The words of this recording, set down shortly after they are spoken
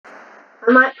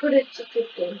I might put it to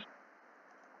 15.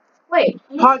 Wait.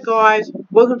 Hi guys,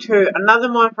 welcome to another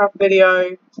Minecraft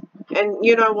video. And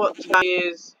you know what today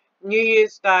is? New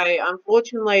Year's Day.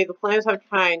 Unfortunately, the plans have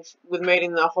changed with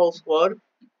meeting the whole squad.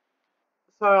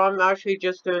 So I'm actually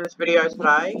just doing this video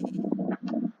today.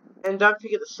 And don't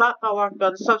forget to slap that like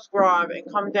button, subscribe, and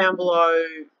comment down below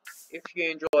if you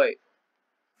enjoy.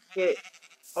 Yeah,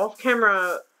 off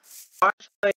camera,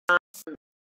 actually, I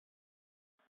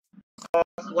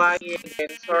was lagging again.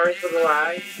 Sorry for the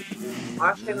lag. I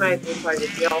actually made this like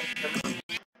a off camera.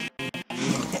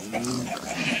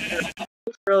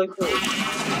 It's really cool.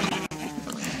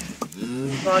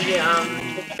 So yeah,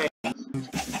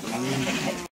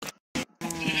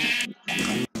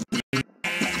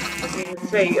 as you can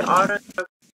see, I don't know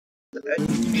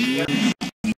if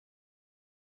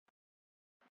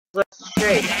let's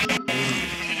shake.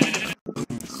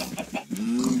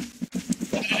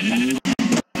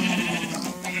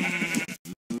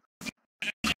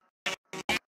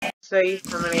 See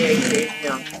how many APs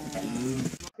now.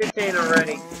 15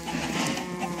 already.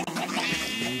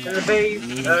 And the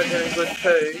bees are doing good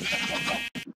too.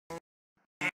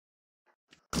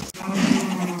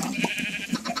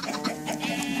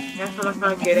 How come I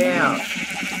can't get out?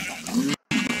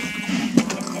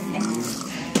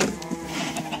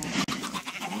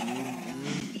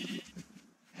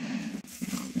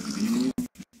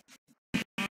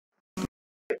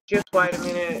 Just wait a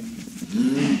minute.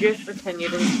 Just pretend you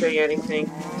didn't see anything.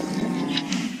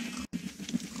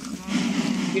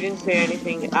 You didn't see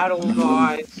anything at all,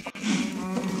 guys.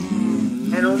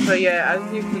 And also, yeah, as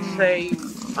you can see,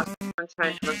 I haven't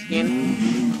changed my skin.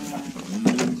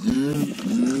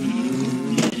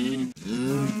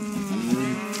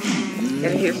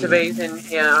 And here's the bees in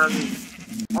here.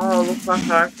 Oh, looks like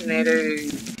I actually need to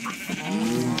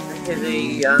hit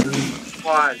the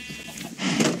hives.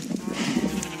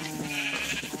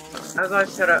 As I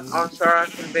said, I'm sorry I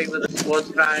couldn't be with the squad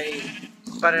today,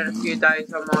 but in a few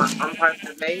days I'm hoping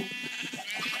to be.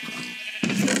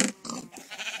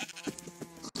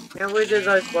 Now where did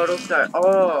those bottles go?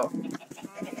 Oh,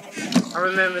 I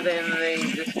remember them in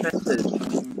the dispensers.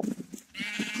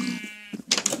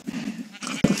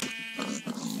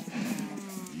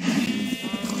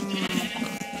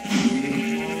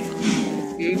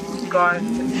 If you guys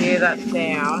can hear that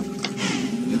sound,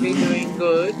 you'll be doing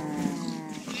good.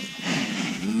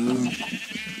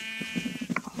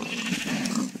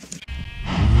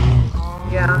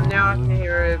 Yeah, now I can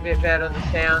hear a bit better the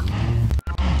sound.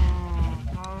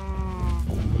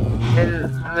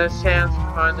 And the sound's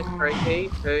kind of creepy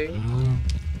too.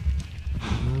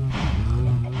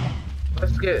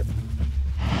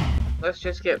 Let's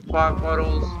just get 5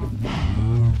 bottles.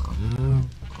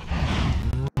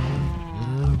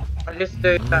 I just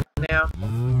do that now.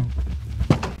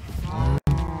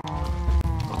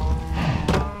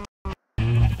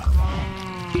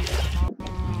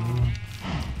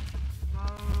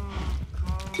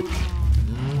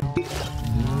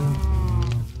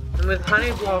 And with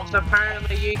honey blocks,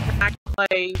 apparently you can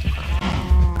actually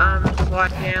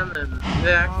slide down them.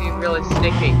 They're actually really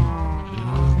sticky.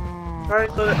 Sorry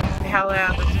for how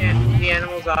loud the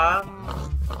animals are.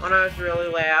 I know it's really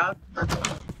loud.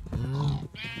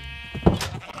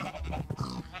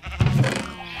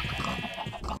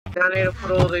 Now I need to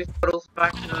put all these bottles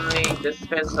back in the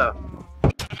dispenser.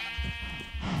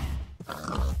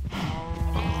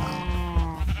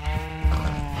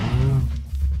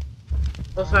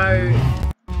 Also,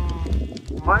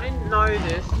 I didn't know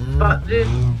this, but there's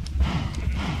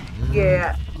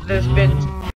been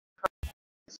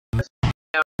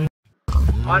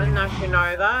I didn't actually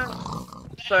know that,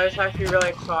 so it's actually really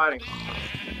exciting.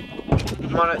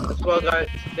 Might as well go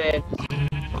to bed.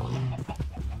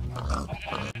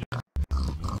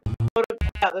 What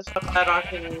about the stuff that I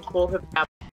can talk about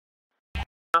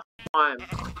enough time?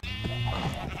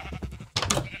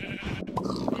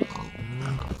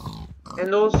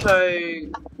 And also,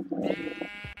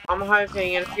 I'm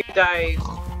hoping in a few days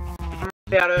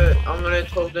I'm going to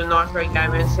talk to Night Red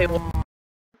Gamer and see what,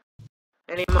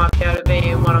 and he might be able to be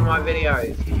in one of my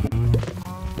videos.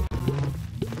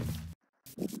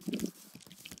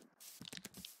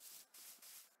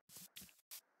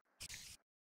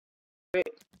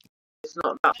 It's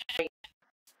not about me.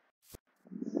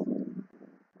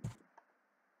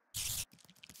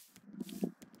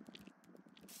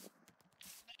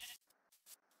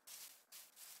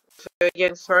 So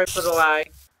again, sorry for the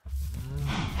lag.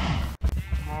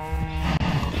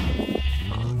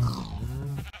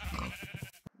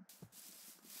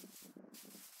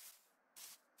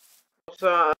 So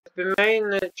I've been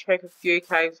meaning to check a few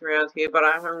caves around here, but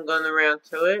I haven't gone around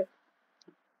to it.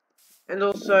 And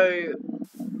also,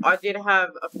 I did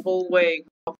have a full week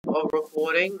of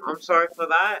recording. I'm sorry for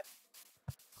that.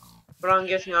 But I'm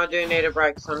guessing I do need a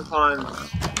break sometimes.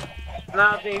 And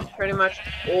that'll be pretty much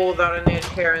all that I need to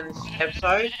share in this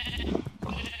episode.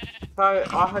 So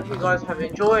I hope you guys have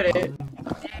enjoyed it.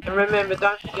 And remember,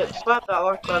 don't forget to slap that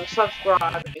like button,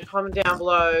 subscribe, and comment down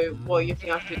below what you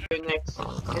think I should do next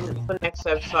for next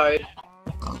episode.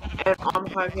 And I'm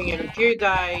hoping in a few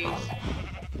days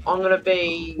I'm gonna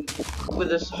be with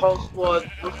this whole squad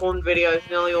recording videos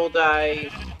nearly all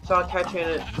day. So I'll catch you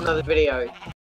in another video.